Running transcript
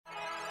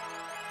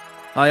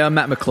Hi, I'm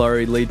Matt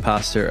McClory, lead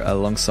pastor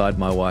alongside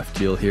my wife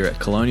Jill here at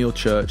Colonial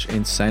Church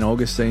in St.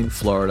 Augustine,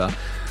 Florida.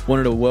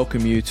 Wanted to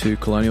welcome you to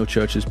Colonial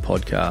Church's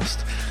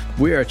podcast.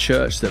 We are a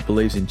church that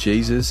believes in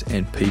Jesus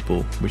and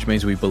people, which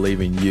means we believe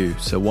in you.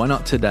 So why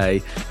not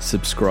today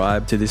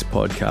subscribe to this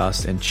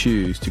podcast and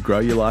choose to grow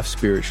your life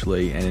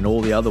spiritually and in all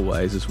the other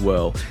ways as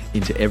well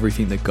into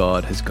everything that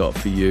God has got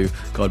for you.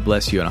 God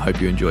bless you, and I hope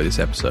you enjoy this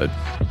episode.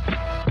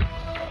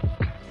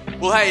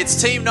 Well, hey,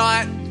 it's team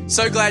night.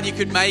 So glad you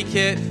could make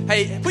it.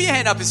 Hey, put your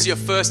hand up if it's your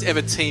first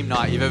ever team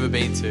night you've ever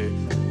been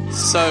to.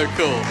 So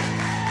cool.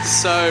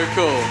 So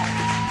cool.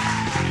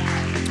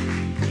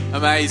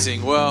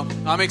 Amazing. Well,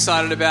 I'm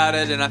excited about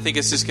it, and I think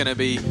it's just going to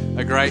be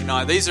a great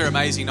night. These are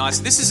amazing nights.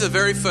 This is the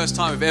very first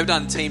time we've ever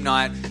done team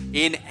night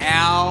in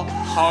our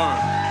home.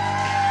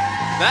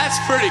 That's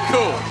pretty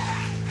cool.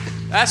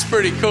 That's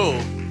pretty cool.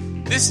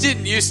 This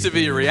didn't used to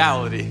be a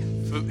reality,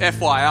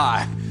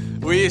 FYI.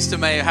 We used to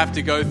have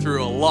to go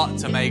through a lot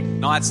to make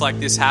nights like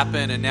this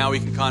happen, and now we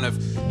can kind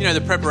of,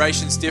 the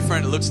preparation's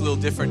different. It looks a little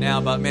different now,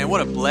 but man,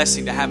 what a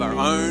blessing to have our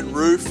own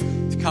roof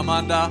to come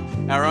under,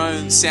 our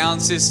own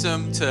sound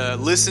system to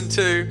listen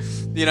to.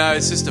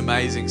 It's just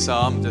amazing. So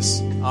I'm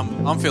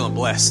feeling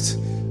blessed.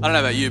 I don't know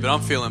about you, but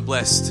I'm feeling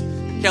blessed.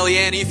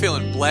 Kellyanne, are you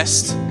feeling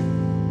blessed?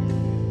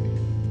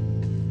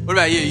 What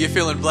about you? You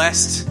feeling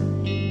blessed?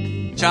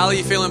 Charlie,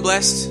 you feeling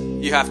blessed?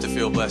 You have to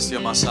feel blessed.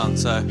 You're my son,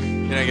 so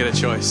you don't get a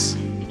choice.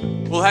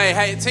 Well,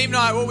 hey, at team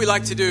night, what we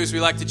like to do is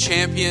we like to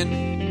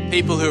champion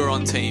people who are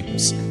on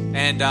teams.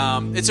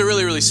 And it's a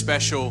really, really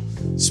special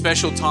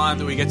time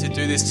that we get to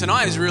do this.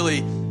 Tonight is really,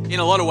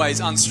 in a lot of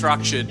ways,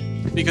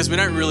 unstructured because we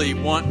don't really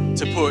want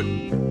to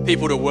put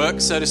people to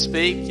work, so to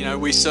speak.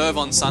 We serve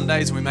on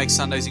Sundays and we make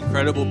Sundays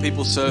incredible.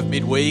 People serve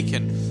midweek,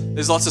 and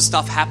there's lots of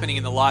stuff happening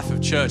in the life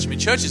of church. I mean,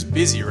 church is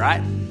busy,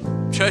 right?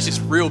 Church is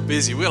real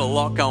busy. We've got a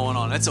lot going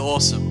on. That's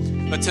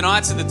awesome. But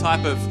tonight's the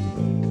type of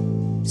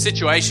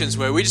situations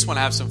where we just want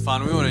to have some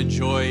fun. We want to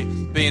enjoy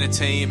being a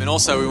team, and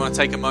also we want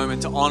to take a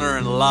moment to honor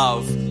and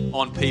love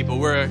on people.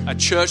 We're a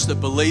church that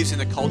believes in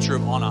the culture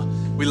of honor.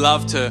 We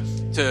love to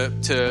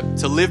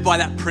live by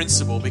that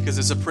principle, because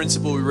it's a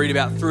principle we read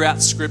about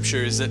throughout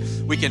Scripture, is that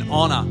we can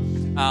honor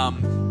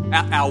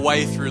our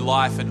way through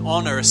life, and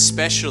honor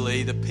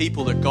especially the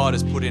people that God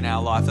has put in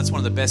our life. That's one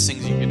of the best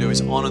things you can do,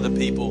 is honor the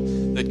people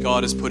that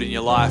God has put in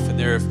your life. And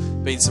there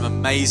have been some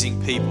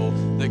amazing people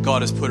that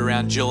God has put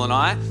around Jill and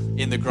I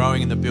in the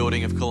growing and the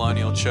building of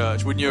Colonial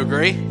Church. Wouldn't you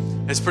agree?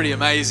 It's pretty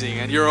amazing,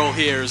 and you're all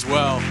here as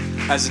well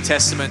as a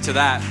testament to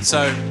that.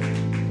 So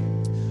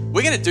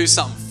we're going to do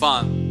something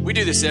fun. We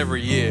do this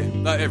every year.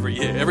 Not every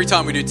year. Every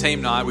time we do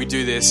team night, we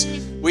do this.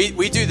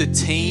 We do the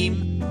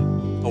team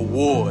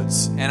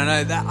awards, and I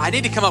know that I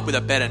need to come up with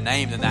a better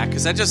name than that,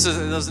 because that just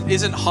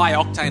isn't high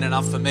octane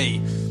enough for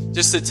me.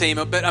 Just the team.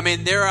 But I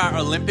mean, there are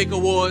Olympic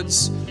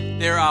awards.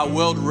 There are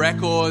world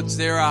records.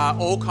 There are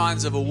all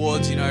kinds of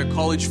awards,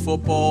 college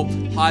football,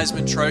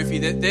 Heisman Trophy.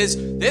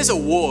 There's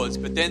awards,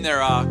 but then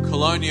there are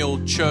Colonial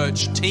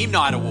Church Team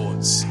Night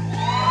Awards.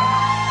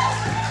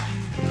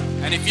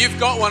 And if you've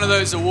got one of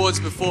those awards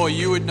before,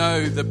 you would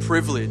know the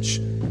privilege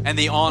and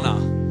the honor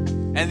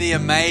and the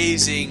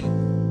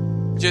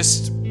amazing,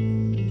 just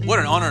what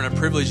an honor and a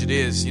privilege it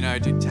is,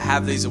 to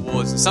have these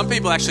awards. And some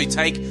people actually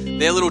take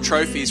their little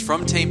trophies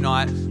from team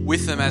night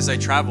with them as they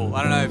travel.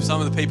 I don't know if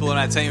some of the people on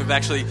our team have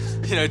actually,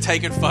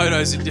 taken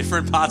photos in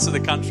different parts of the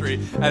country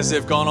as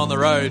they've gone on the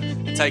road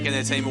and taken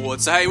their team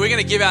awards. So hey, we're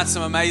going to give out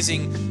some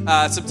amazing,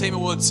 some team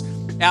awards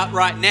out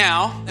right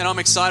now, and I'm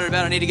excited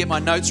about it. I need to get my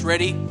notes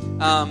ready.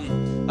 I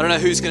don't know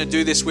who's going to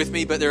do this with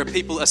me, but there are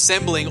people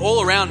assembling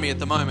all around me at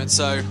the moment,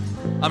 so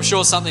I'm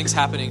sure something's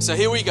happening. So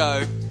here we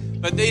go.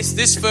 But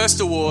this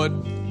first award,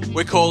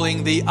 we're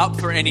calling the Up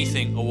for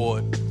Anything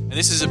Award. And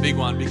this is a big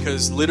one,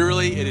 because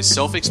literally it is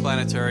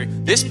self-explanatory.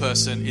 This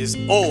person is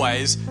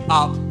always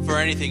up for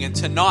anything. And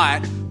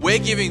tonight, we're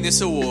giving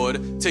this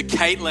award to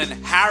Caitlin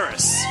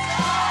Harris.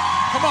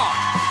 Come on,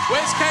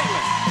 where's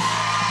Caitlin?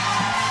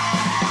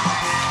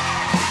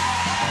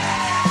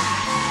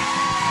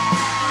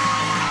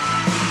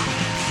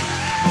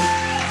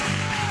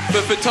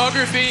 For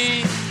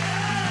photography,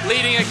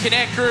 leading a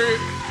Connect group,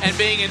 and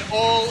being an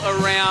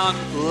all-around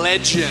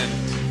legend.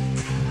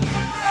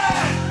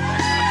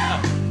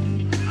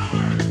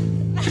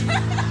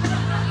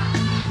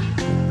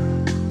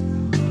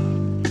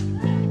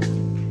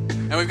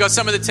 And we've got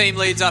some of the team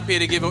leads up here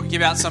to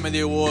give out some of the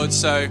awards.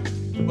 So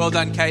well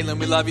done, Caitlin.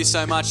 We love you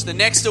so much. The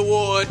next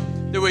award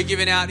that we're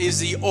giving out is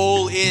the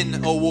All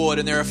In Award.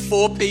 And there are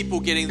 4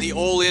 people getting the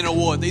All In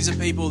Award. These are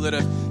people that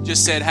have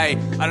just said, hey,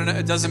 I don't know,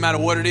 it doesn't matter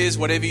what it is,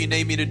 whatever you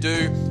need me to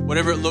do,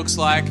 whatever it looks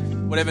like,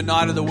 whatever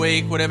night of the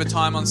week, whatever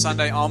time on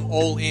Sunday, I'm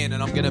all in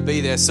and I'm going to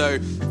be there. So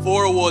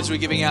 4 awards we're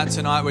giving out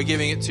tonight. We're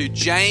giving it to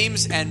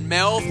James and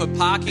Mel for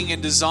parking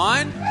and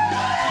design.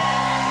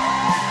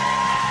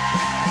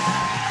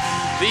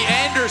 The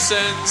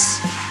Andersons,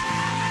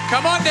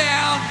 come on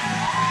down.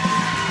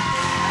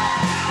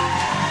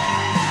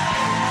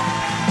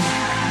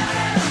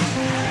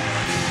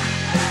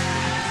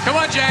 Come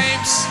on,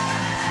 James.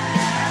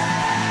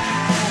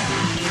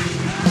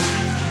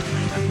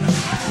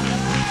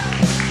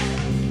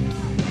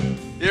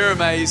 You're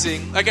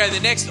amazing. Okay,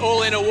 the next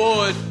All-In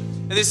Award,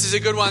 and this is a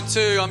good one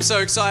too. I'm so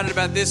excited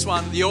about this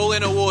one. The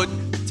All-In Award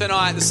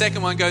tonight, the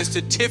second one goes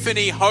to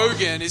Tiffany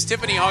Hogan. Is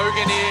Tiffany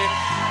Hogan here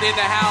in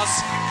the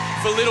house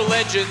for Little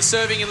Legends,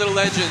 serving in Little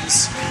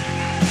Legends?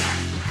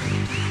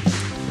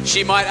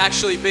 She might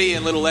actually be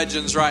in Little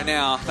Legends right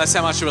now. That's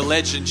how much of a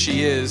legend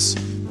she is.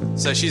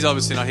 So she's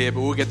obviously not here,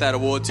 but we'll get that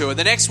award to her.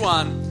 The next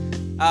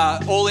one,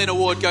 All-In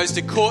Award, goes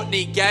to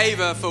Courtney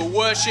Gaver for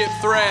Worship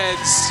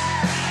Threads.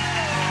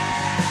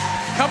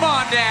 Come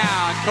on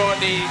down,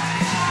 Courtney.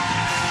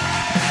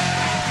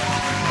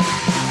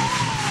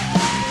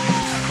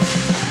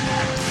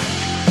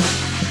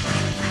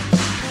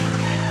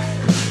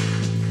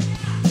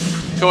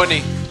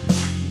 Courtney,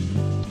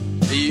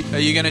 are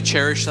you going to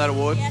cherish that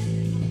award? Yes.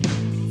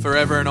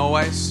 Forever and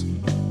always?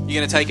 You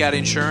going to take out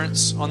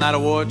insurance on that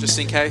award just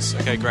in case?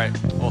 Okay, great.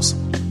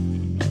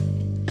 Awesome.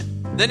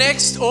 The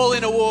next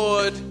All-In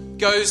Award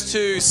goes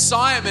to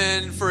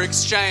Simon for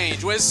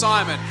Exchange. Where's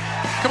Simon?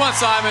 Come on,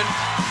 Simon.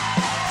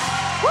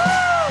 Woo!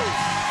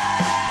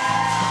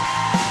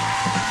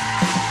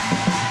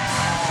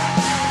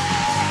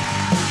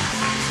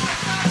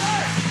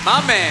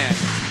 My man.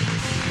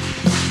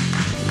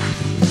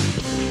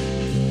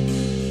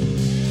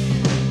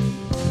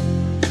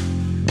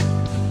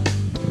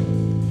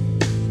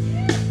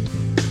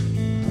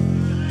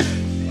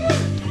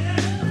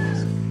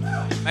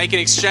 Make an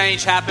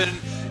exchange happen.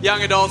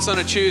 Young adults on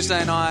a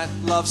Tuesday night.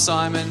 Love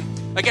Simon.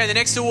 Okay, the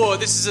next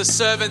award. This is a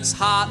Servant's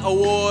Heart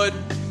Award.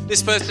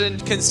 This person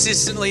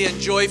consistently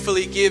and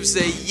joyfully gives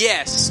their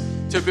yes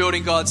to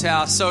building God's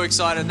house. So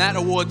excited. And that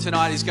award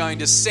tonight is going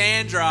to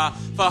Sandra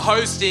for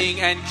hosting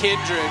and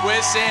Kindred.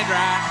 Where's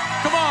Sandra?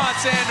 Come on,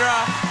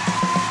 Sandra.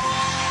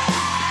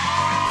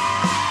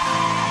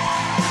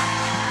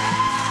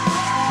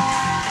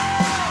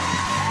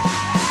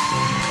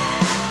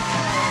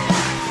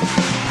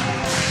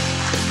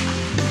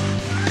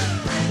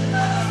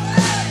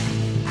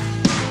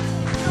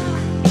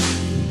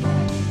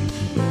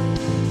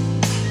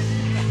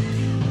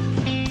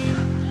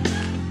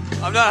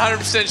 I'm not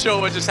 100% sure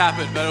what just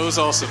happened, but it was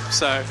awesome.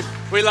 So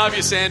we love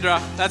you,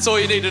 Sandra. That's all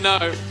you need to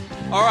know.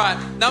 All right,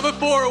 number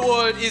 4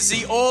 award is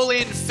the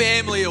All-In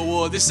Family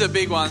Award. This is a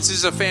big one. This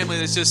is a family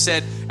that's just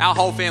said, our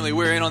whole family,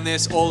 we're in on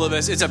this, all of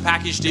us. It's a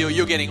package deal.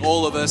 You're getting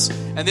all of us.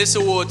 And this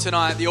award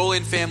tonight, the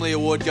All-In Family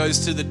Award,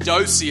 goes to the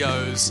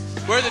Docios.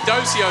 Where are the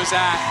Docios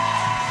at?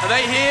 Are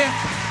they here?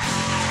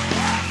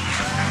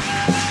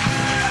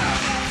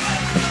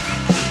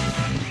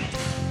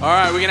 All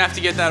right, we're going to have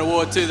to get that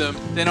award to them.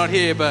 They're not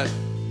here, but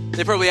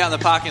they're probably out in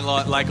the parking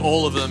lot, like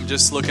all of them,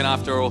 just looking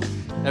after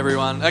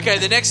everyone. Okay,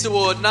 the next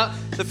award,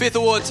 the 5th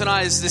award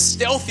tonight is the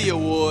Stealthy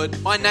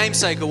Award, my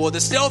namesake award.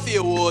 The Stealthy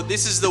Award,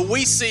 this is the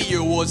We See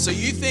You Award. So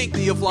you think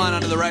that you're flying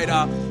under the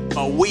radar,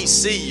 but we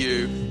see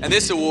you. And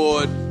this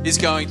award is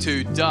going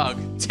to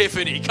Doug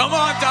Tiffany. Come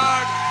on,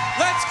 Doug.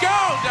 Let's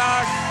go,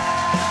 Doug.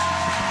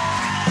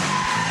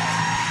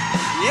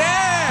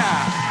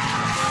 Yeah.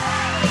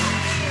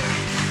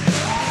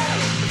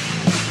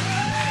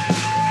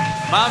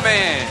 My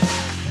man.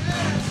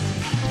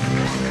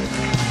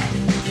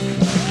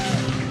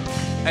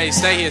 Hey,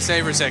 stay here,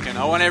 stay for a second.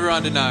 I want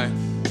everyone to know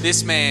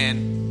this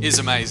man is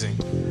amazing.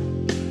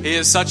 He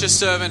has such a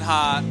servant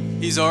heart.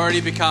 He's already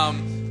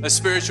become a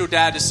spiritual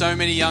dad to so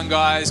many young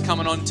guys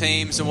coming on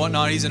teams and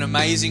whatnot. He's an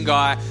amazing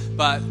guy.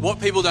 But what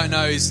people don't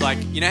know is, like,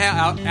 you know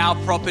how our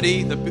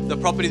property, the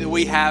property that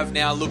we have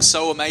now looks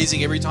so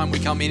amazing every time we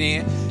come in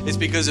here? It's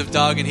because of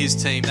Doug and his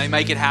team. They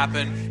make it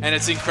happen, and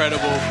it's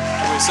incredible.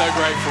 And we're so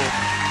grateful.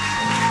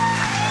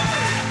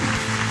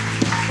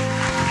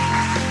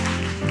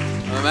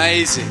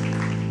 Amazing.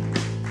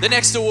 The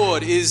next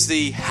award is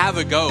the Have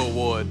a Go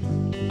Award.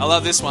 I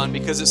love this one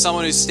because it's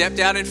someone who stepped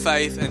out in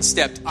faith and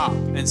stepped up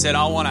and said,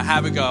 I want to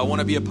have a go. I want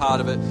to be a part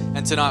of it.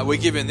 And tonight we're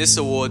giving this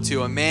award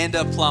to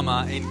Amanda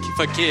Plummer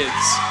for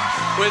kids.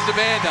 Where's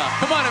Amanda?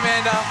 Come on,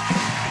 Amanda.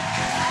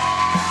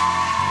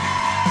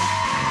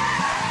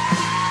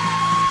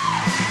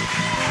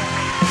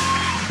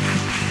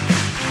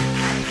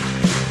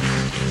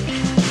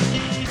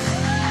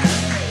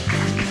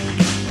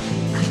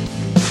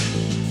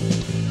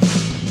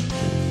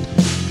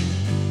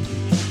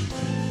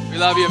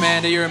 Love you,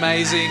 Amanda. You're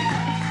amazing.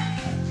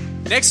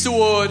 Next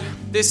award,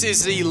 this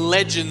is the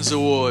Legends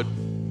Award.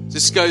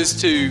 This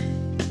goes to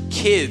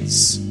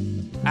kids,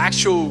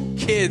 actual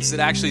kids that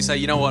actually say,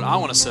 you know what, I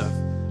want to serve.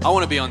 I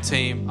want to be on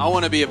team. I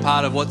want to be a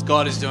part of what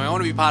God is doing. I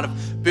want to be part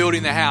of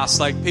building the house,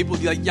 like people,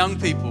 like young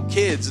people,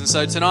 kids. And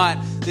so tonight,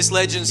 this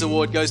Legends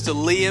Award goes to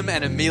Liam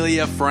and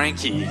Amelia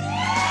Frankie. Come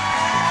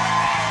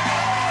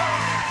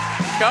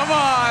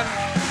on.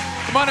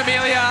 Come on,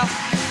 Amelia.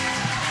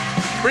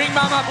 Bring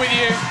Mum up with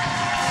you.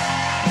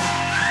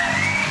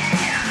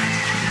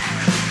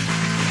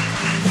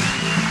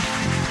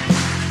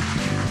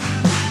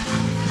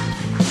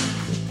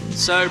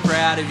 So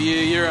proud of you.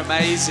 You're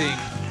amazing.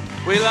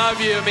 We love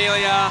you,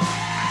 Amelia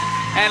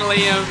and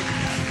Liam.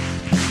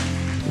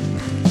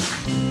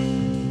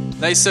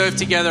 They serve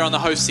together on the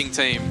hosting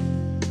team.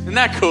 Isn't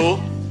that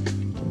cool?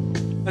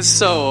 That's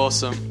so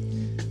awesome.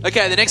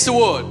 Okay, the next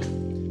award.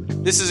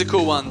 This is a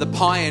cool one, the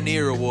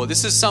Pioneer Award.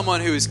 This is someone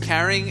who is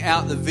carrying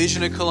out the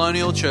vision of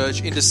Colonial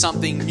Church into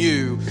something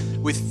new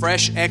with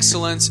fresh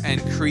excellence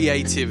and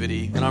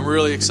creativity. And I'm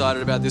really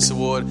excited about this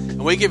award.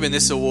 And we're giving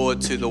this award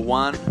to the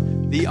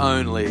one, the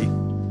only,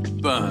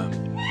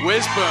 Berm.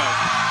 Where's Berm?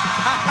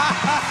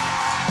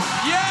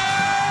 Yeah!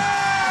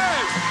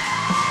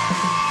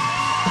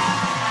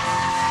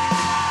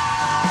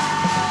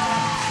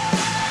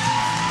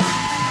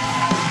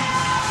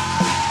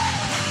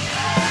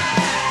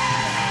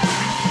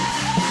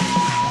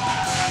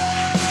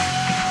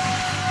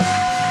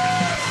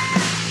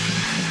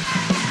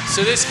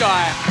 So this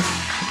guy,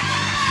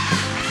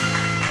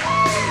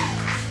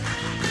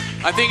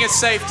 I think it's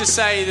safe to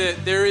say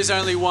that there is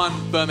only one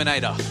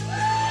Berminator.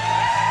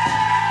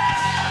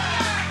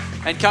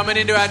 And coming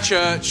into our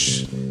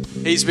church,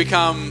 he's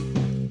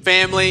become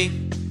family.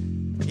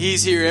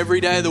 He's here every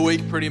day of the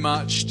week pretty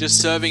much,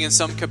 just serving in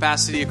some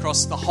capacity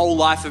across the whole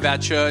life of our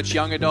church,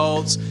 young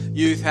adults,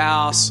 youth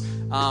house.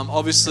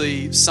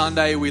 Obviously,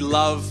 Sunday, we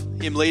love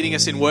him leading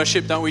us in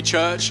worship, don't we,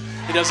 church?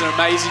 He does an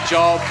amazing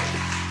job.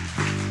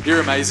 You're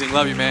amazing.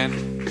 Love you,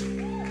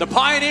 man. The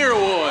Pioneer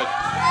Award.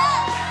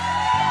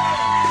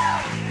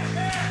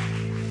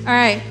 All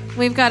right.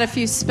 We've got a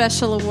few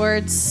special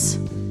awards.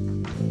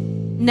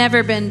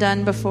 Never been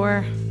done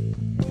before.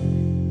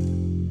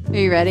 Are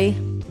you ready?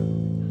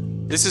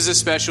 This is a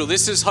special.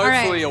 This is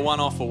hopefully a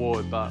one-off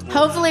award, but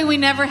hopefully we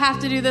never have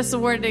to do this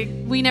award.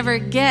 We never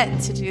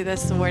get to do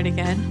this award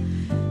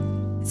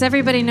again. Does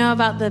everybody know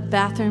about the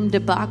bathroom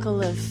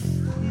debacle of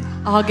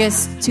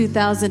August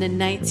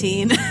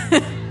 2019?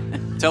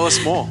 Tell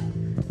us more.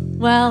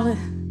 Well,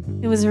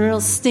 it was a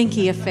real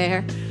stinky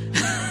affair.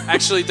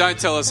 Actually, don't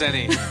tell us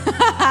any.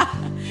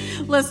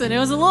 Listen, it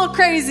was a little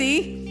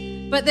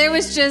crazy, but there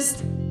was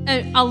just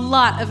a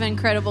lot of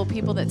incredible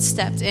people that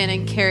stepped in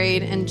and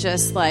carried and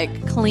just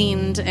like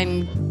cleaned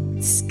and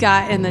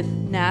got in the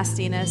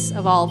nastiness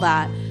of all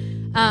that,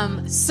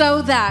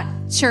 so that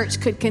church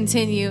could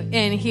continue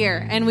in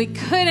here. And we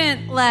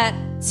couldn't let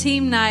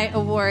Team Night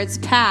Awards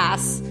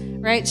pass,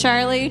 right,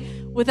 Charlie,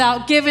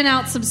 without giving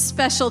out some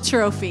special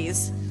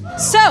trophies.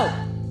 So,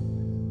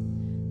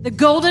 the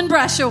Golden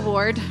Brush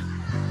Award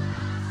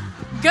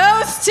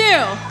goes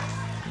to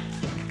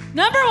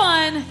number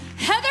 1,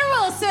 Heather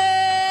Wilson.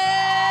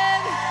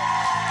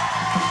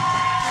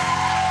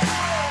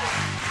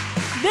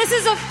 This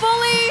is a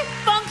fully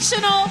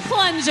functional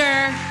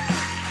plunger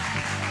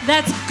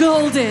that's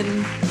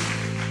golden.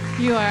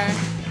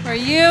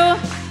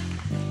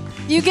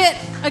 You get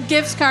a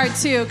gift card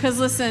too, because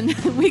listen,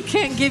 we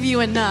can't give you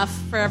enough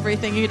for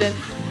everything you did.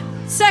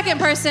 Second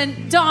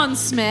person, Dawn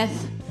Smith.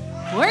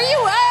 Where are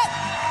you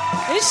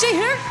at? Is she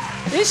here?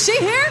 Is she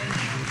here?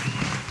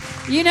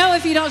 You know,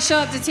 if you don't show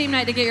up to team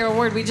night to get your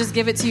award, we just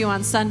give it to you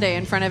on Sunday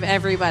in front of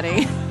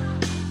everybody.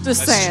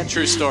 Just saying.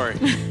 True story.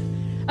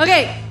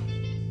 Okay.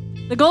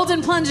 The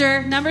Golden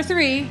Plunger, number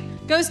 3,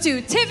 goes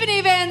to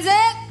Tiffany Van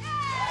Zett.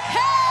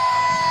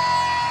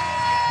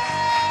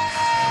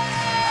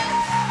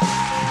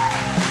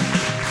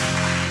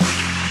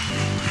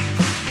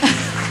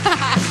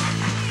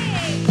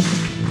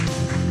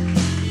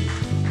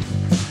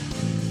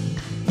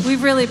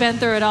 We've really been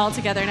through it all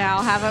together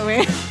now, haven't we?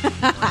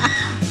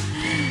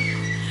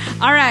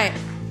 All right.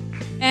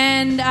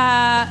 And,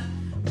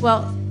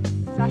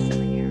 Josh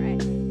isn't here,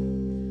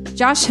 right?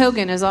 Josh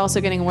Hogan is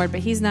also getting an award, but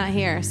he's not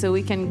here, so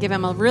we can give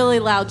him a really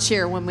loud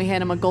cheer when we hit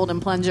him a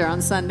golden plunger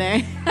on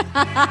Sunday.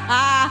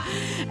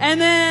 And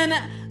then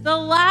the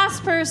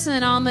last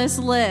person on this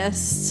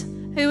list,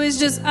 who is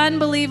just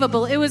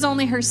unbelievable. It was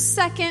only her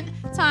second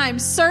time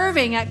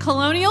serving at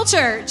Colonial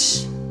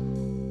Church.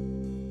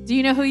 Do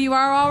you know who you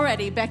are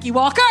already? Becky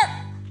Walker.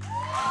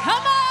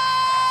 Come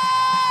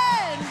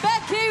on,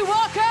 Becky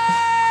Walker.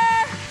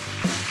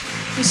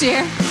 Is she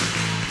here?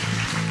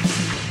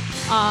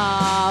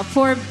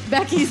 Poor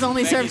Becky's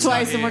only served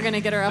twice, and we're going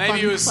to get her up on the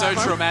Maybe it was so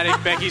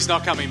traumatic, Becky's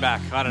not coming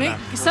back. I don't know.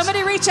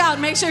 Somebody reach out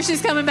and make sure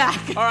she's coming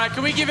back. All right,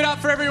 can we give it up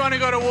for everyone who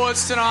got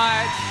awards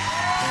tonight?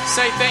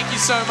 Say thank you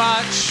so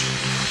much.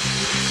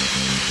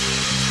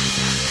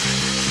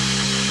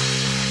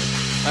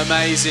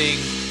 Amazing.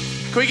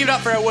 Can we give it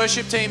up for our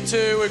worship team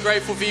too? We're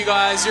grateful for you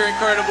guys. You're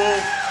incredible.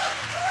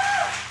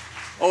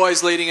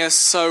 Always leading us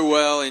so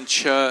well in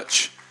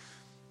church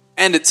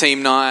and at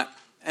team night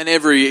and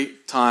every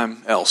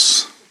time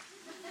else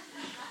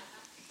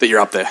that you're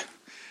up there.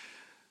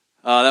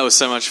 That was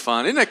so much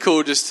fun. Isn't it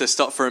cool just to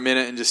stop for a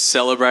minute and just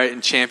celebrate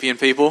and champion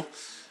people?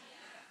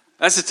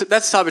 That's the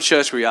type of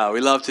church we are.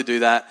 We love to do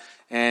that.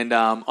 And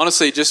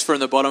honestly, just from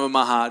the bottom of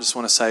my heart, I just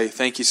want to say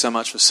thank you so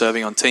much for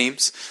serving on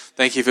teams.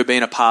 Thank you for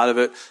being a part of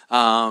it.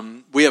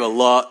 We have a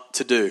lot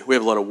to do. We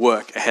have a lot of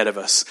work ahead of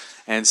us.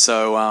 And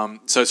so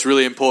it's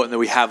really important that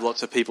we have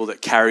lots of people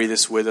that carry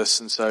this with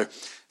us. And so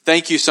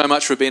thank you so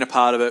much for being a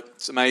part of it.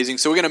 It's amazing.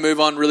 So we're going to move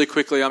on really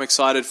quickly. I'm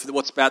excited for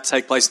what's about to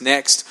take place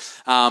next.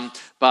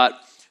 But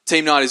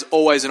Team Night is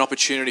always an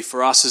opportunity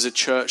for us as a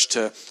church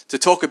to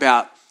talk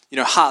about,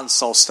 heart and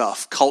soul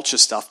stuff, culture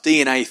stuff,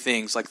 DNA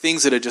things, like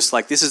things that are just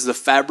like, this is the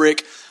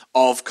fabric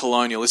of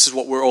Colonial. This is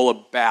what we're all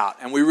about.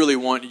 And we really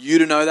want you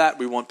to know that.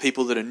 We want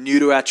people that are new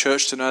to our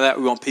church to know that.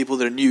 We want people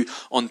that are new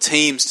on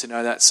teams to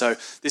know that. So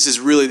this is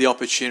really the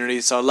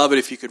opportunity. So I love it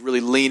if you could really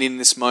lean in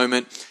this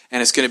moment,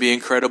 and it's going to be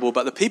incredible.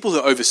 But the people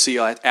that oversee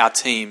our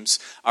teams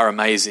are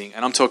amazing.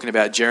 And I'm talking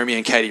about Jeremy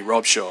and Katie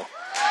Robshaw.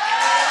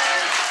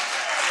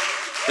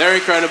 They're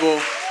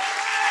incredible.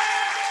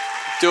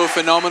 Do a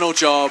phenomenal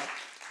job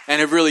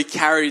and have really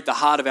carried the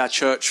heart of our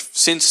church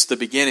since the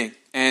beginning.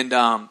 And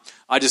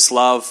I just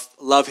love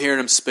hearing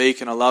them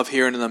speak, and I love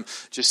hearing them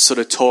just sort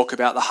of talk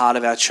about the heart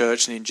of our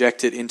church and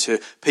inject it into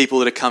people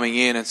that are coming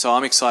in. And so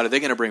I'm excited.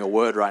 They're going to bring a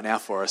word right now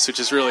for us, which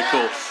is really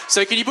cool.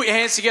 So can you put your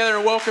hands together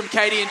and welcome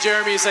Katie and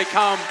Jeremy as they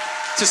come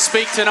to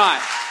speak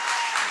tonight?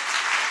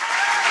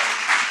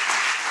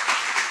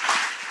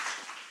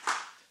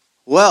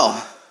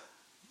 Well,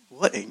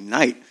 what a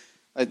night.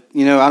 I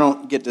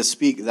don't get to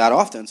speak that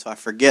often, so I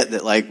forget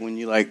that when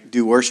you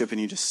do worship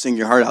and you just sing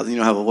your heart out, you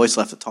don't have a voice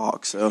left to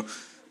talk. So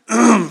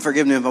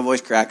forgive me if my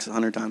voice cracks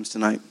 100 times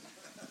tonight.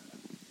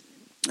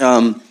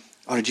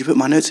 Did you put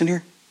my notes in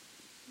here?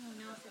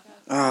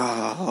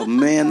 Oh,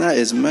 man, that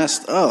is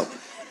messed up.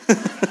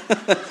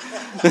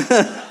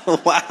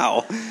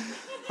 Wow.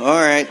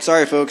 All right.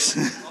 Sorry, folks.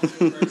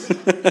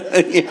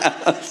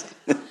 Yeah.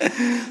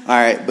 All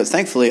right. But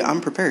thankfully,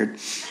 I'm prepared.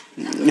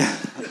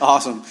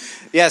 Awesome.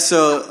 Yeah,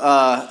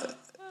 so,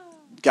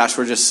 gosh,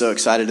 we're just so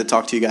excited to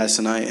talk to you guys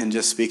tonight and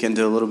just speak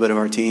into a little bit of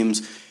our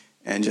teams,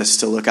 and just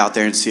to look out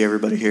there and see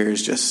everybody here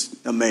is just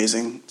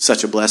amazing.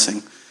 Such a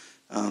blessing.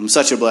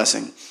 Such a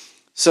blessing.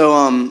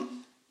 So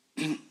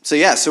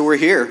we're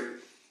here,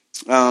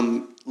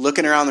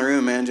 looking around the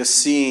room, man, just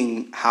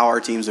seeing how our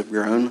teams have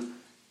grown.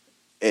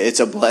 It's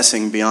a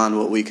blessing beyond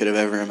what we could have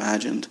ever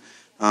imagined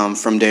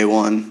from day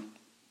one.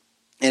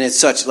 And it's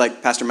such,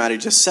 like Pastor Matty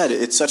just said,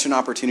 it's such an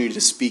opportunity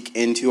to speak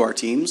into our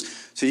teams.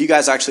 So you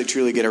guys actually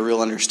truly get a real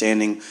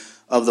understanding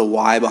of the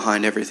why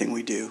behind everything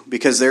we do.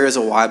 Because there is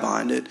a why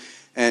behind it.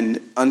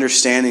 And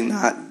understanding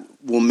that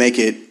will make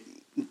it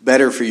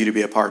better for you to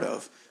be a part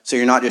of. So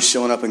you're not just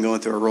showing up and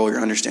going through a role,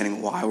 you're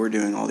understanding why we're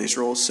doing all these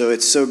roles. So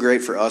it's so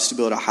great for us to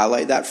be able to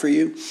highlight that for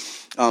you.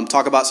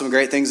 Talk about some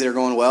great things that are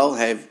going well.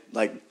 Hey,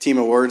 Team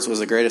Awards was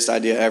the greatest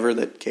idea ever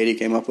that Katie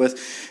came up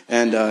with.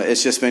 And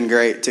it's just been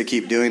great to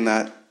keep doing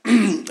that.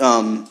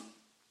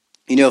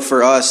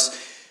 For us,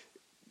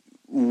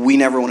 we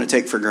never want to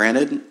take for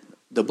granted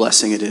the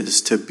blessing it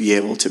is to be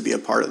able to be a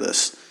part of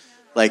this.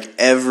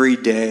 Every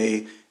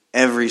day,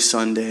 every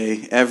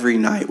Sunday, every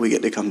night we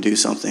get to come do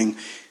something.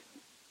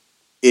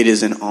 It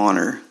is an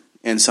honor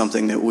and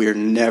something that we are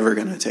never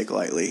going to take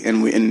lightly.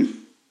 And we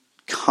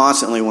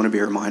constantly want to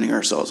be reminding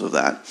ourselves of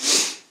that.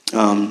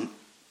 And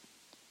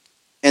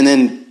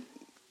then,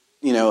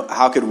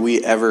 how could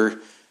we ever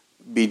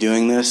be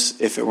doing this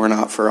if it were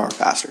not for our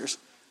pastors?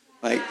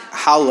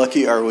 How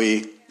lucky are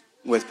we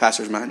with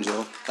Pastors Matt and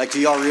Jill?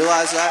 Do y'all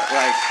realize that?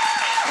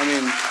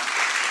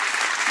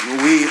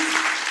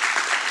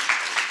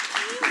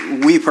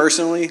 We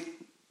personally,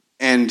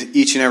 and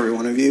each and every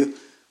one of you,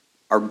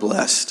 are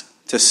blessed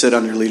to sit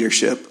under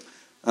leadership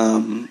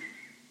that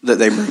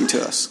they bring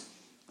to us.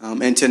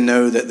 And to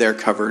know that they're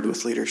covered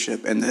with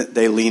leadership and that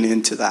they lean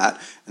into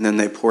that and then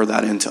they pour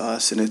that into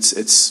us. And it's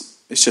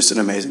just an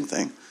amazing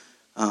thing.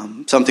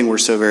 Something we're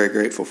so very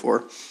grateful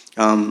for.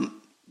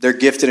 They're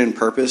gifted and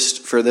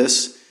purposed for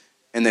this,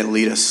 and they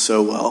lead us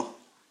so well.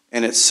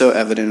 And it's so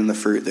evident in the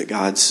fruit that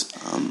God's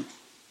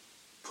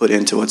put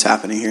into what's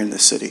happening here in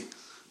this city.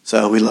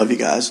 So we love you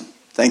guys.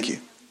 Thank you.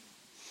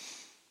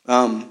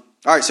 All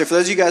right, so for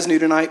those of you guys new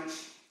tonight,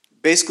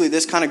 basically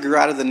this kind of grew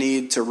out of the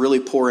need to really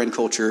pour in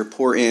culture,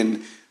 pour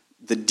in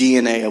the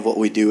DNA of what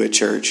we do at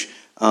church,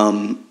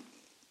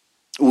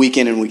 week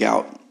in and week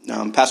out.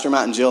 Pastor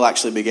Matt and Jill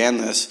actually began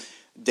this.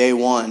 Day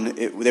one,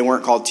 they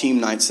weren't called team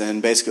nights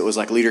then. Basically, it was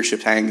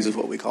leadership hangs is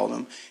what we called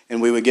them.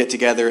 And we would get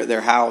together at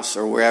their house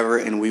or wherever,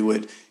 and we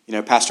would,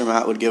 Pastor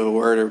Matt would give a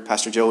word or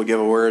Pastor Jill would give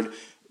a word,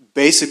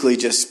 basically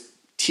just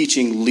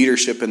teaching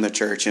leadership in the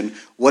church and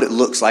what it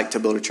looks like to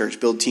build a church,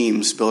 build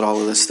teams, build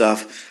all of this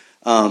stuff.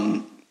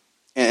 And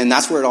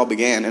that's where it all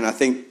began. And I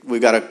think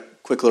we've got a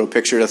quick little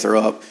picture to throw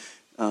up.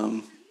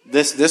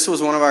 This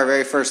was one of our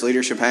very first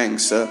leadership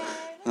hangs. So,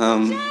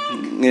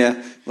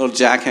 little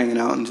Jack hanging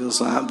out in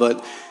Jill's lap.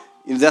 But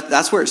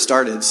that's where it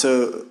started.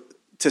 So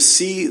to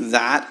see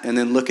that and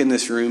then look in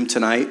this room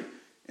tonight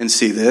and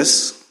see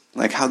this,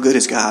 how good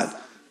is God?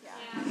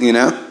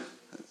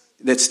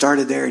 That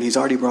started there and he's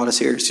already brought us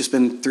here. It's just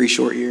been 3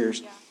 short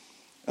years.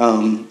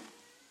 And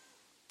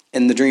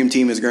the dream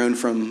team has grown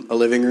from a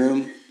living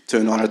room to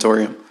an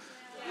auditorium.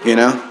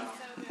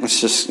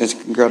 It's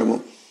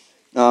incredible.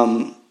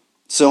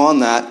 So on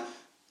that,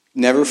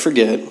 never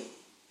forget,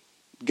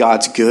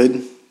 God's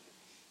good,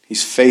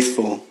 he's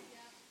faithful,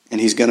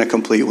 and he's going to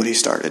complete what he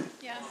started.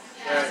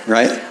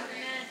 Right?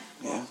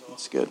 Yeah,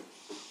 that's good.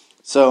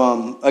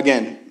 So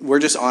again, we're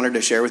just honored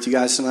to share with you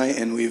guys tonight,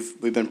 and we've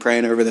been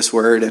praying over this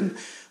word, and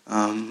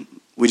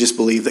we just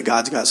believe that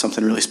God's got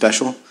something really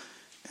special,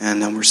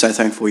 and we're so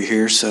thankful you're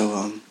here.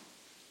 So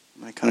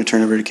I kind of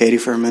turn over to Katie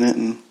for a minute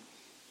and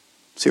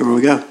see where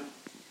we go.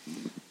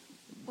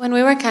 When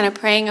we were kind of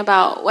praying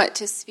about what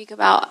to speak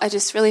about, I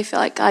just really feel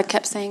like God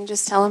kept saying,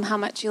 just tell him how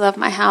much you love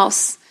my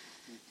house.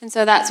 And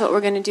so that's what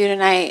we're going to do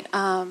tonight,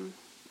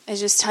 is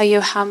just tell you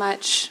how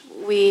much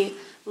we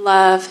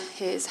love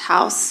his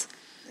house.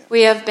 Yeah.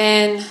 We have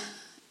been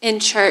in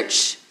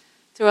church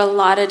through a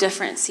lot of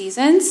different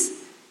seasons,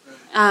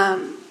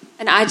 and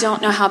I don't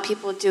know how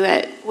people do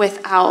it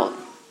without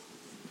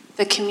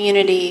the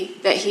community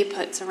that he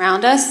puts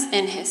around us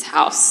in his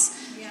house,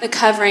 the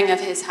covering of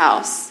his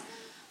house.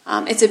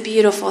 It's a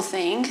beautiful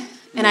thing,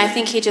 and I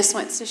think he just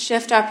wants to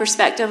shift our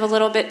perspective a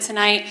little bit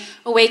tonight,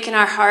 awaken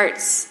our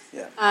hearts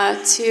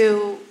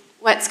to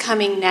what's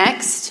coming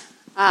next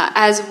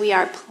as we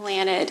are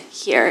planted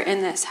here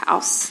in this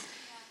house.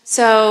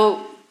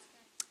 So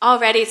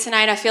already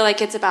tonight I feel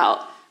like it's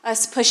about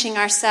us pushing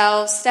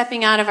ourselves,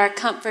 stepping out of our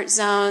comfort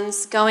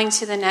zones, going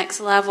to the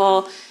next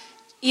level,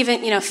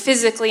 even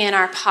physically in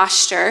our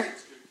posture,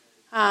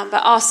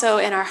 but also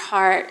in our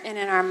heart and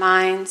in our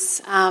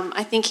minds.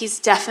 I think he's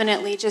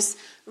definitely just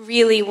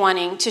really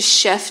wanting to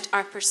shift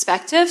our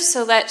perspective.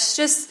 So let's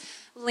just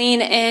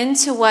lean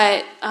into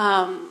what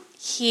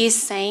he's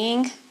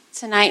saying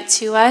tonight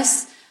to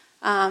us.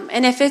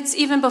 And if it's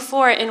even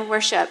before in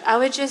worship, I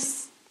would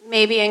just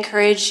maybe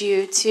encourage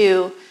you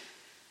to,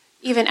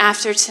 even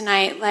after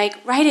tonight,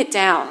 write it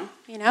down.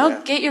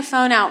 Get your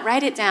phone out,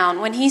 write it down.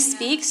 When he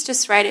speaks,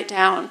 just write it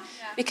down,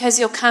 because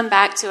you'll come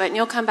back to it, and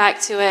you'll come back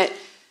to it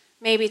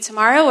maybe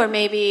tomorrow, or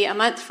maybe a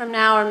month from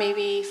now, or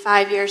maybe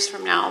 5 years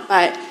from now.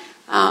 But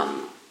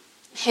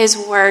his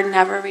word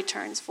never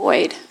returns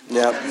void.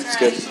 Yeah, that's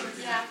good.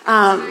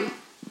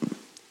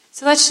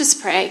 So let's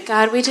just pray.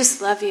 God, we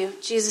just love you.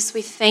 Jesus,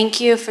 we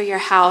thank you for your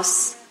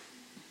house.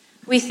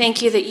 We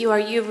thank you that you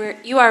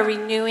are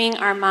renewing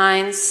our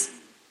minds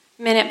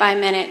minute by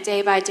minute,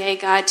 day by day,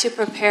 God, to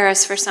prepare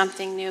us for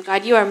something new.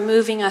 God, you are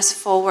moving us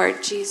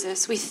forward,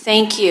 Jesus. We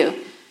thank you.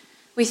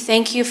 We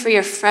thank you for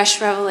your fresh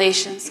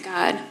revelations,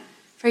 God,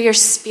 for your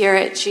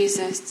spirit,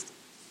 Jesus.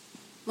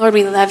 Lord,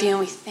 we love you and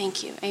we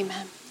thank you.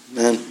 Amen.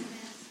 Amen.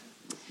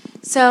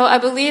 So I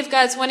believe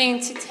God's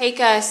wanting to take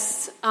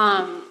us,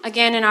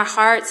 again, in our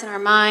hearts and our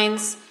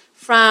minds,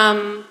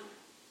 from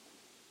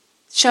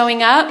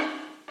showing up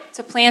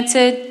to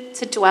planted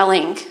to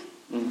dwelling.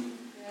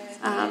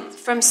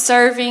 From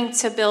serving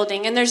to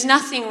building. And there's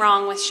nothing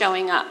wrong with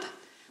showing up,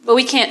 but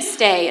we can't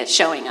stay at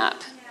showing up.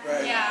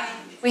 Right. Yeah.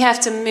 We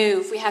have to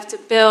move, we have to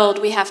build,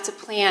 we have to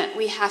plant,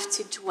 we have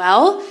to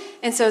dwell.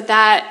 And so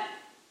that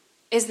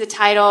is the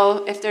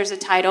title, if there's a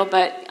title,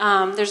 but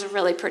there's a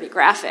really pretty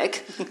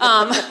graphic.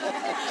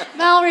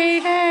 Mallory,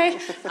 hey!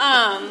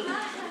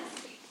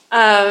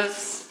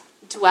 Of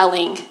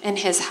dwelling in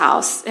his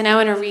house. And I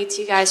want to read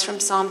to you guys from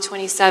Psalm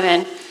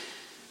 27.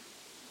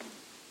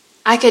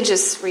 I could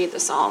just read the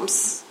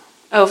Psalms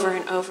over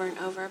and over and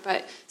over,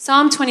 but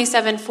Psalm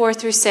 27, 4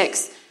 through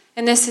 6,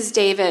 and this is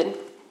David.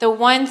 The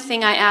one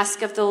thing I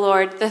ask of the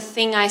Lord, the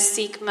thing I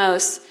seek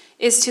most,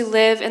 is to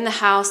live in the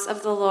house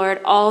of the Lord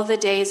all the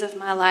days of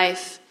my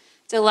life,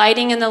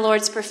 delighting in the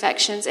Lord's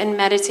perfections and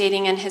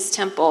meditating in his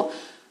temple.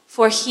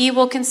 For he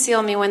will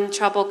conceal me when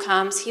trouble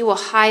comes. He will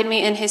hide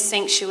me in his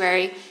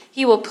sanctuary.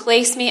 He will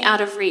place me out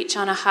of reach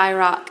on a high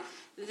rock.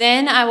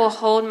 Then I will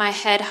hold my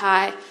head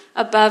high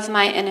above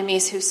my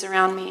enemies who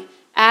surround me.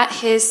 At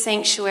his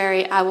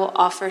sanctuary I will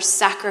offer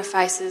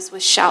sacrifices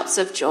with shouts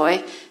of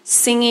joy,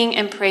 singing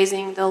and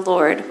praising the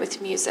Lord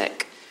with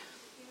music.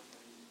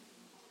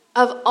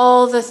 Of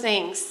all the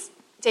things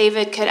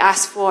David could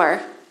ask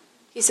for,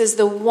 he says,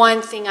 the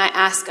one thing I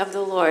ask of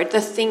the Lord,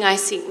 the thing I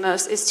seek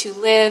most, is to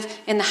live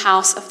in the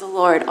house of the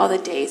Lord all the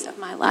days of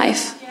my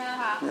life.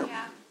 Yeah. Yep.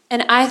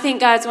 And I think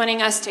God's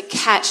wanting us to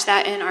catch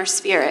that in our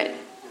spirit.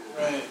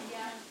 Right.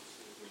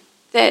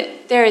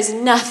 That there is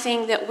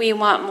nothing that we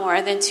want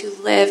more than to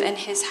live in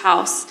his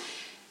house.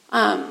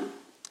 And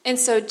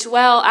so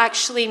dwell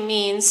actually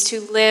means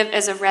to live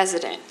as a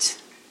resident.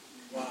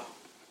 Wow.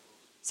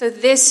 So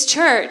this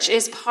church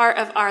is part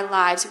of our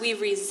lives. We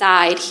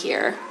reside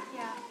here.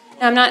 Yeah.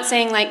 Now, I'm not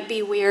saying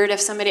be weird if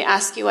somebody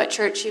asks you what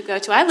church you go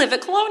to. I live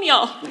at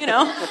Colonial,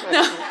 No,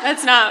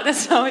 that's not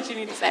what you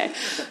need to say.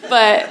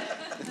 But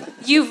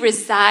you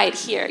reside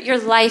here. Your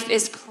life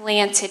is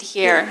planted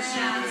here.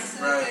 Yes.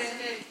 Right.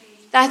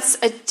 That's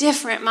a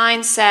different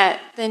mindset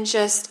than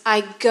just I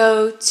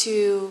go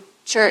to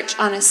church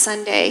on a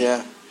Sunday.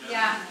 Yeah.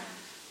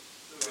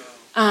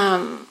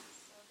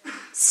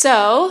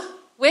 So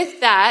with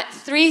that,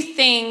 3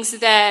 things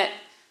that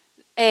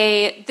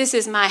this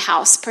is my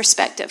house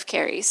perspective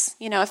carries.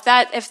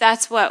 If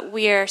that's what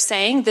we're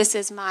saying, this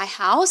is my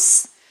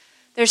house,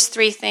 there's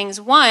 3 things.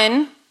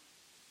 1,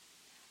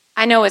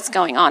 I know what's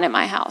going on in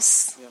my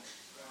house. Yeah.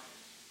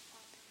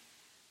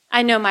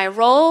 I know my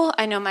role,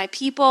 I know my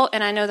people,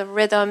 and I know the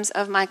rhythms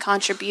of my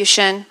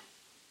contribution.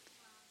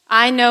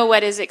 I know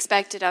what is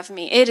expected of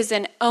me. It is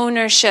an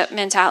ownership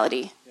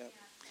mentality. Yep.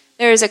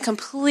 There is a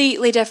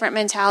completely different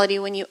mentality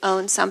when you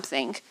own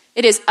something.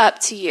 It is up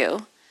to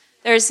you.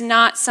 There's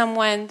not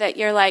someone that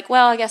you're like,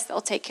 well, I guess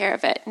they'll take care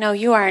of it. No,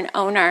 you are an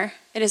owner.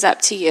 It is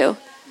up to you.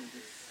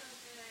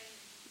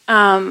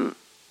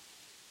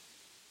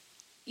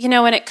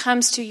 when it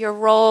comes to your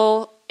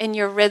role and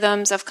your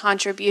rhythms of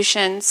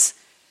contributions,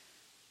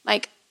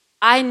 like,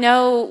 I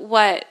know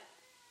what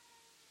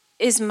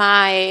is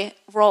my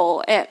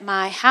role at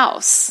my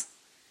house.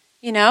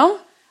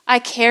 I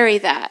carry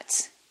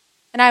that,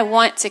 and I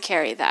want to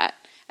carry that.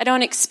 I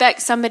don't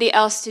expect somebody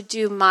else to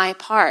do my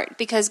part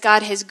because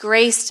God has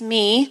graced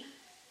me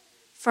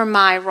for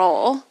my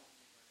role,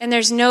 and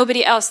there's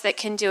nobody else that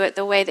can do it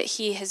the way that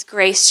he has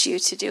graced you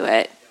to do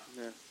it.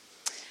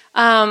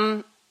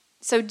 Yeah.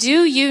 So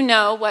do you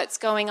know what's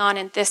going on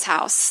in this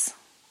house?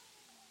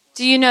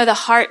 Do you know the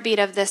heartbeat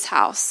of this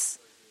house?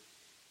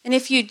 And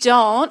if you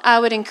don't, I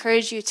would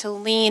encourage you to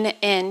lean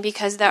in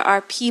because there are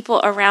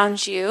people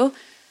around you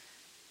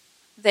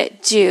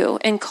that do.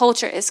 And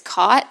culture is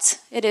caught.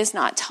 It is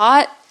not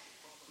taught.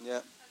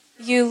 Yeah.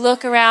 You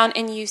look around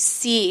and you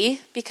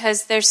see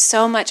because there's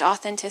so much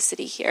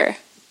authenticity here.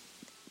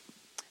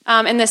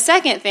 And the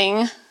second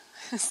thing,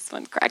 this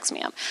one cracks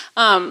me up,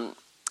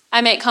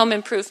 I make home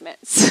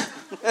improvements.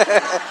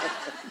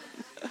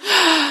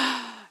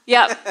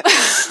 Yep.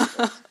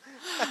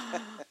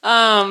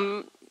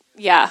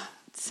 Yeah.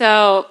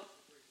 So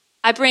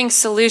I bring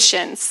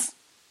solutions.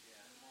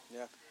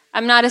 Yeah.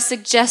 I'm not a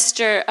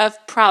suggester of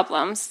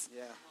problems.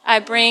 Yeah. I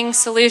bring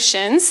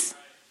solutions.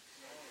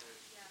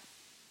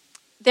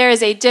 There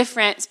is a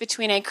difference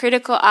between a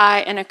critical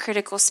eye and a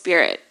critical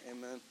spirit.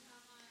 Amen.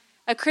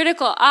 A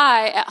critical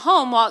eye at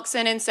home walks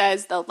in and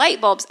says, the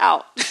light bulb's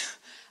out.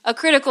 A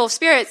critical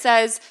spirit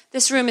says,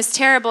 this room is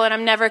terrible and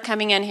I'm never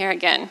coming in here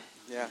again.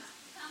 Yeah.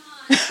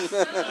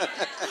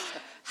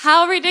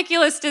 How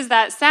ridiculous does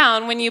that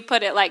sound when you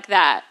put it like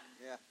that?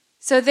 Yeah.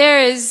 So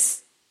there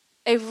is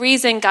a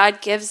reason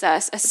God gives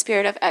us a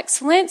spirit of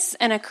excellence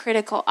and a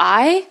critical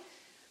eye,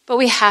 but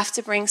we have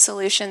to bring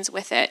solutions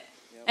with it.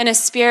 Yep. And a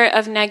spirit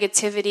of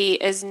negativity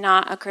is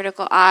not a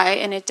critical eye,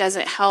 and it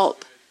doesn't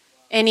help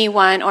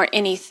anyone or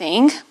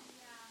anything.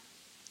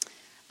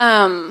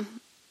 And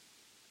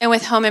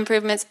with home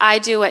improvements, I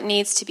do what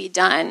needs to be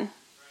done.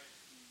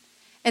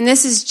 And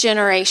this is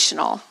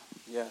generational.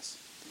 Yes.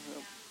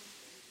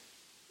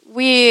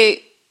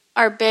 We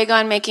are big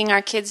on making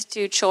our kids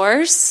do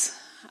chores.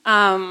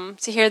 To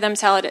hear them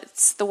tell it,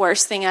 it's the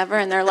worst thing ever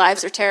and their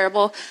lives are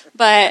terrible.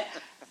 But,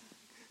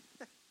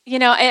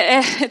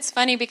 it's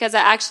funny because I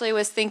actually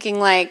was thinking,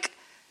 like,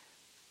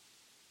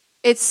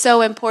 it's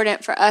so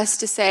important for us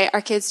to say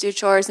our kids do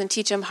chores and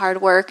teach them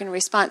hard work and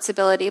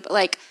responsibility. But,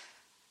 like,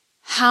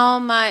 how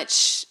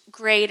much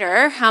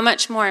greater, how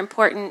much more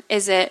important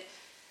is it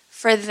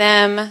for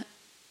them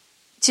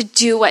to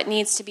do what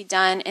needs to be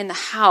done in the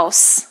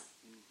house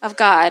of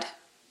God?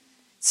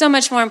 So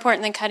much more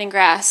important than cutting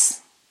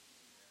grass.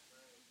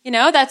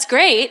 That's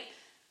great,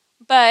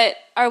 but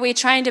are we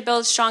trying to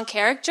build strong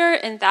character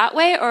in that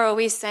way, or are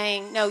we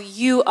saying, no,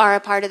 you are a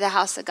part of the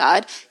house of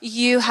God,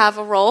 you have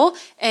a role,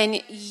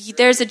 and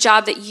there's a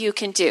job that you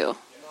can do?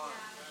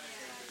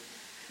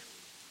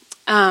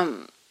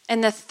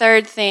 And the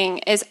third thing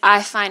is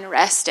I find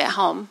rest at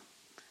home.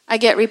 I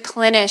get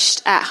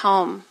replenished at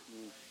home.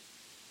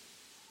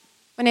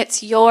 When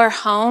it's your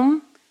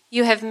home,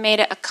 you have made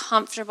it a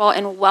comfortable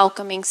and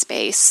welcoming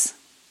space.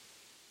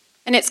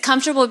 And it's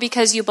comfortable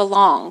because you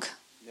belong.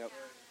 Yep.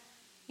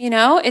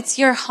 It's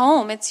your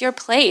home. It's your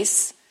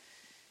place.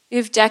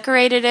 You've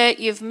decorated it.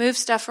 You've moved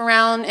stuff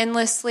around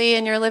endlessly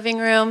in your living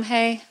room.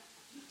 Hey.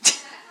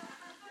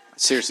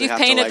 Seriously, you've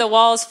painted the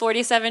walls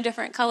 47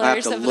 different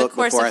colors over the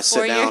course of 4 years. Before I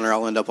sit down, or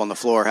I'll end up on the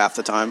floor half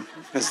the time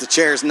because the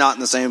chair's not in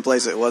the same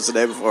place it was the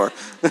day before.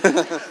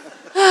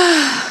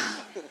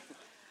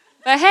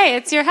 But hey,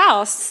 it's your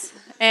house.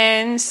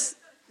 And,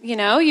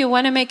 you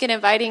want to make it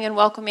inviting and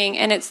welcoming,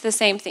 and it's the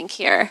same thing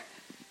here.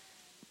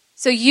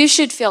 So you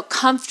should feel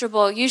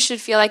comfortable. You should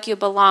feel like you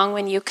belong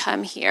when you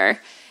come here.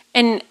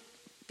 And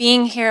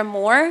being here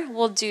more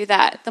will do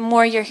that. The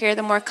more you're here,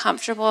 the more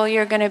comfortable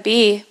you're going to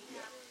be.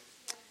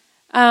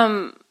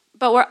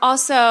 But we're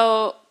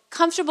also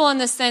comfortable in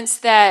the sense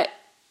that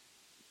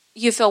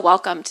you feel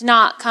welcomed,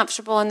 not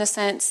comfortable in the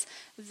sense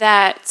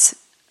that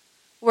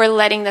we're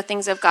letting the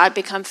things of God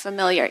become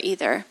familiar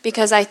either,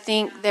 because I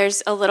think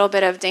there's a little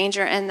bit of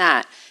danger in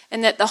that,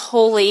 and that the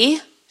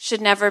holy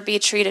should never be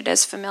treated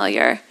as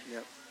familiar.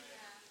 Yep.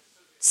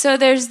 So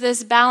there's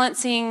this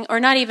balancing, or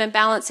not even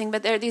balancing,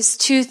 but there are these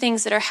two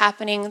things that are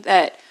happening,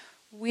 that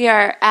we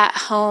are at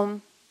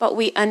home, but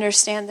we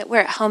understand that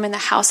we're at home in the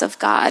house of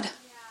God.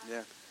 Yeah.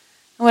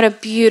 And what a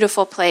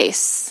beautiful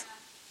place.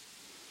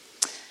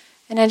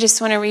 And I just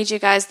want to read you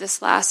guys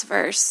this last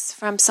verse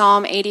from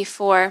Psalm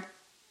 84.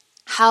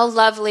 How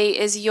lovely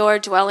is your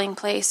dwelling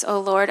place, O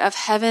Lord of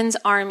heaven's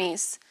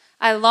armies.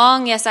 I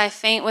long, yes, I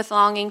faint with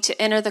longing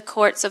to enter the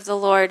courts of the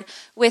Lord.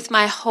 With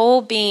my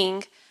whole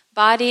being,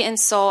 body and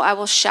soul, I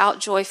will shout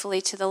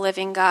joyfully to the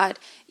living God.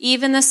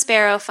 Even the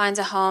sparrow finds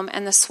a home,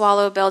 and the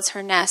swallow builds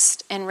her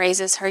nest and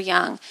raises her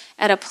young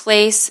at a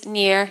place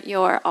near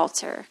your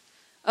altar.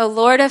 O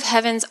Lord of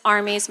heaven's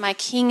armies, my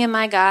King and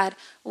my God,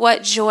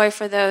 what joy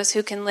for those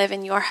who can live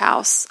in your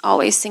house,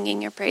 always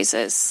singing your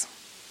praises.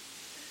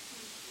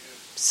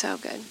 So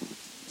good.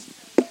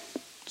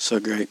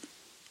 So great.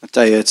 I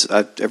tell you,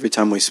 every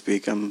time we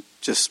speak, I'm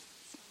just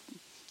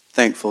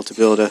thankful to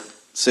be able to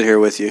sit here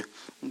with you.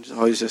 I'm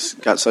always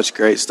just got such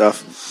great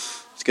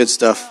stuff. It's good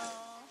stuff.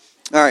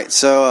 All right,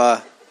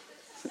 so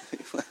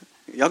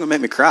y'all gonna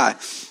make me cry.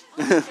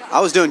 I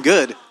was doing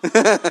good.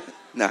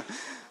 No.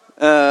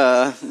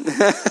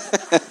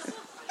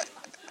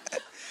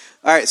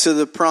 All right, so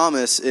the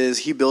promise is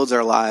he builds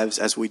our lives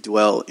as we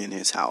dwell in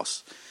his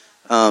house.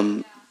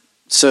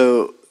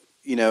 So,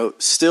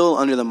 still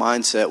under the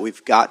mindset,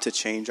 we've got to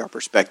change our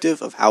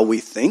perspective of how we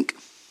think,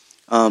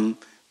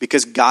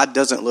 because God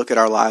doesn't look at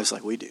our lives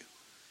like we do.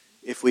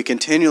 If we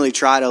continually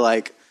try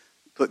to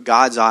put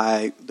God's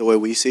eye the way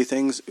we see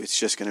things, it's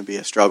just going to be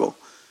a struggle.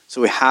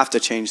 So we have to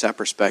change that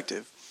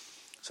perspective.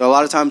 So a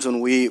lot of times when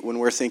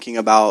we're thinking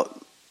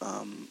about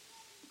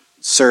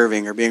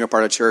serving or being a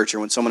part of church, or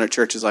when someone at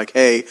church is like,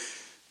 hey,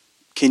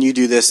 can you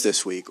do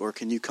this week? Or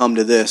can you come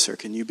to this? Or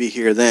can you be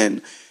here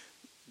then?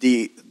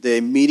 The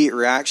immediate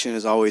reaction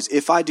is always,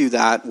 if I do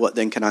that, what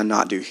then can I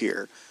not do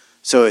here?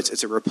 So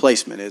it's a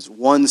replacement. It's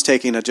one's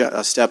taking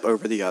a step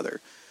over the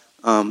other.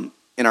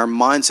 And our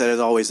mindset is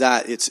always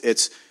that.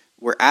 It's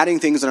we're adding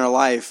things in our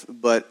life,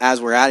 but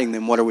as we're adding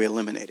them, what are we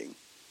eliminating?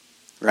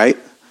 Right?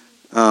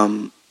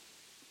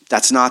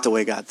 That's not the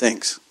way God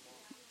thinks.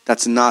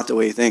 That's not the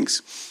way he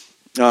thinks.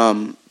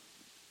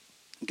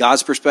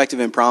 God's perspective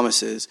and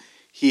promises,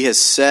 he has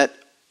set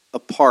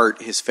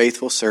apart his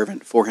faithful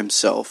servant for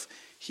himself.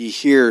 He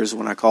hears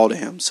when I call to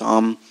him.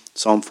 Psalm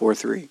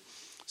 4:3.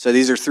 So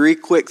these are 3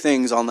 quick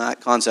things on that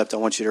concept I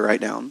want you to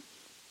write down.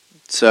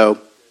 So,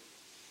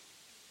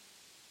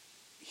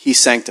 he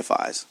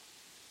sanctifies.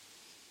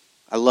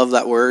 I love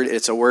that word.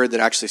 It's a word that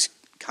actually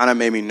kind of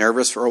made me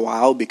nervous for a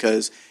while,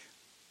 because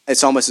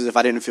it's almost as if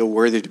I didn't feel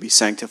worthy to be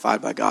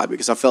sanctified by God,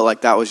 because I felt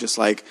like that was just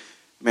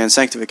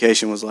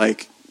sanctification was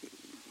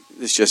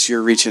it's just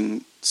you're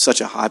reaching such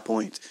a high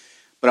point.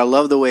 But I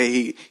love the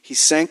way he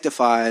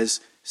sanctifies,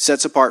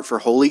 sets apart for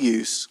holy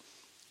use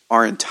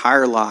our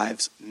entire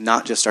lives,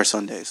 not just our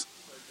Sundays.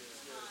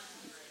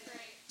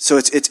 So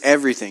it's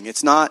everything.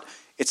 It's not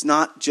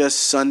just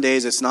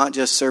Sundays. It's not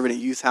just serving at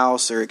Youth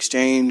House or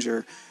Exchange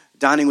or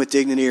Dining with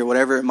Dignity or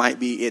whatever it might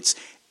be. It's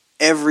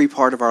every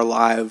part of our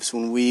lives.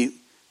 When we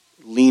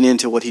lean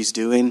into what he's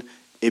doing,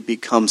 it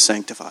becomes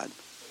sanctified.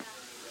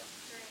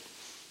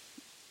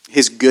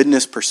 His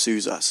goodness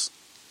pursues us.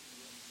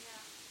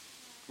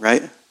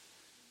 Right?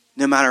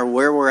 No matter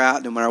where we're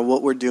at, no matter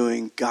what we're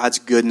doing, God's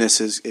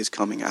goodness is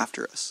coming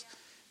after us.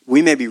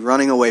 We may be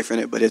running away from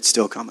it, but it's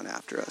still coming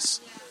after us.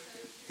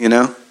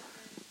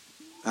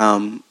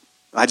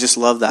 I just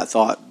love that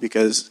thought,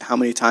 because how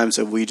many times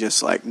have we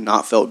just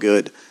not felt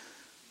good?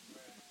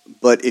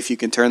 But if you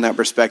can turn that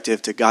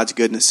perspective to God's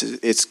goodness,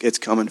 it's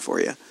coming for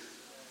you.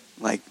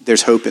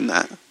 There's hope in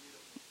that,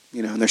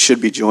 and there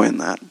should be joy in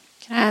that.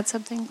 Can I add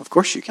something? Of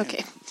course you can.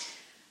 Okay.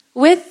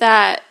 With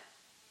that,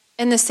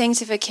 and the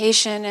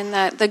sanctification and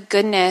the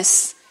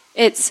goodness,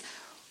 it's,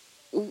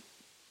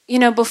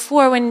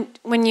 before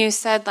when you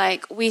said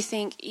we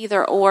think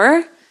either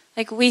or,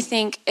 we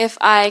think if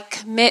I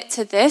commit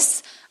to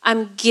this,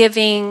 I'm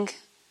giving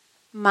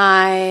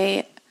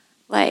I'm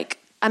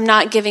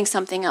not giving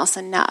something else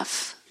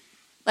enough.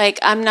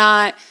 I'm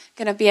not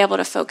going to be able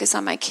to focus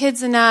on my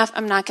kids enough.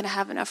 I'm not going to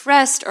have enough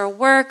rest or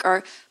work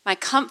or my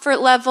comfort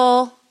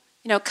level.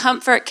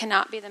 Comfort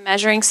cannot be the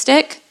measuring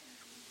stick.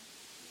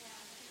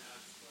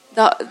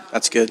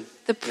 That's good.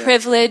 The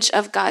privilege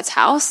of God's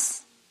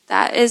house,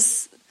 that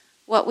is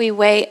what we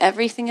weigh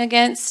everything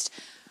against.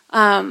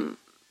 But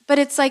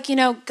it's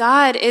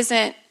God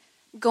isn't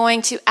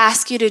going to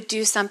ask you to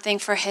do something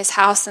for his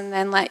house and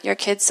then let your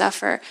kids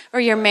suffer, or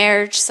your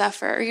marriage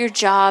suffer, or your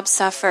job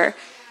suffer.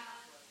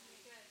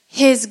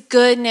 His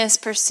goodness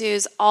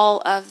pursues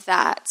all of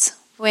that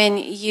when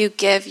you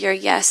give your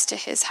yes to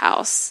his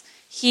house.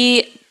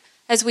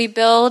 As we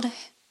build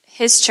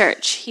his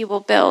church, he will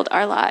build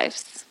our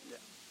lives.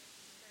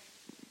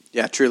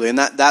 Yeah, truly. And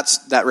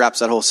that wraps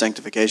that whole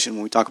sanctification.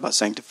 When we talk about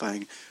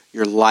sanctifying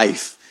your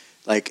life,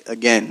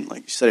 again,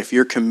 like you said, if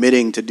you're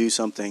committing to do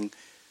something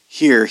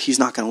here, he's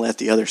not going to let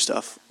the other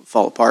stuff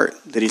fall apart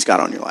that he's got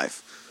on your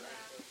life.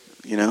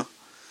 And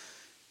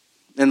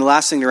the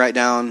last thing to write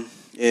down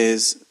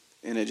is,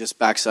 and it just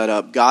backs that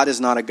up, God is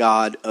not a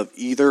God of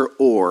either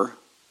or,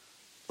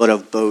 but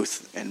of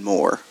both and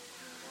more.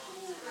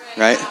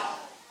 Right?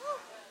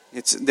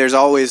 There's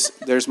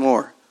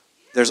more.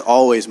 There's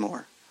always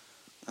more.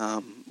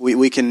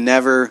 We can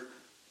never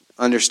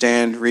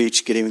understand,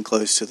 reach, get even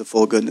close to the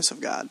full goodness of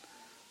God.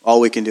 All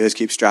we can do is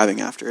keep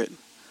striving after it.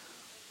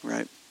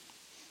 Right?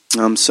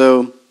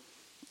 So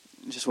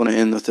I just want to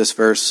end with this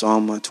verse,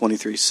 Psalm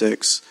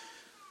 23:6.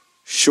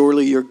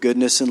 Surely your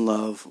goodness and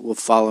love will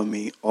follow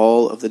me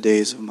all of the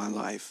days of my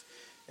life,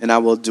 and I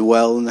will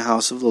dwell in the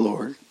house of the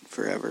Lord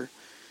forever.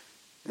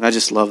 And I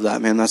just love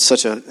that, man. That's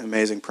such an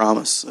amazing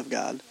promise of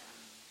God.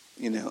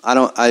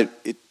 No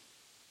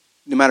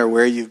matter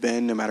where you've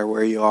been, no matter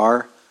where you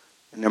are,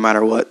 and no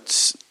matter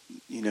what,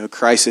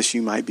 crisis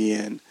you might be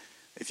in,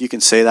 if you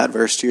can say that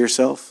verse to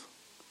yourself,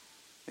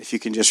 if you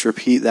can just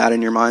repeat that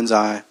in your mind's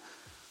eye,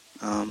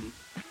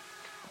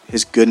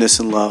 His goodness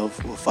and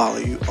love will follow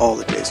you all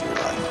the days of your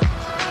life.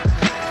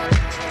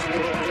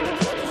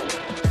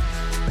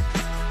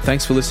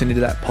 Thanks for listening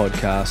to that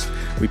podcast.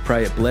 We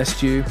pray it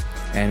blessed you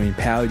and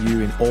empowered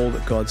you in all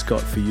that God's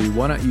got for you.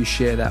 Why don't you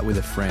share that with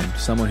a friend,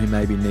 someone who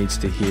maybe needs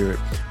to hear it?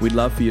 We'd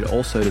love for you to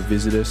also to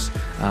visit us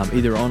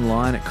either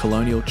online at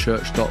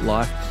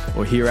colonialchurch.life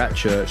or here at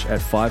church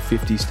at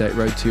 550 State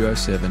Road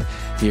 207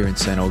 here in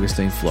St.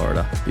 Augustine,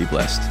 Florida. Be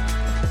blessed.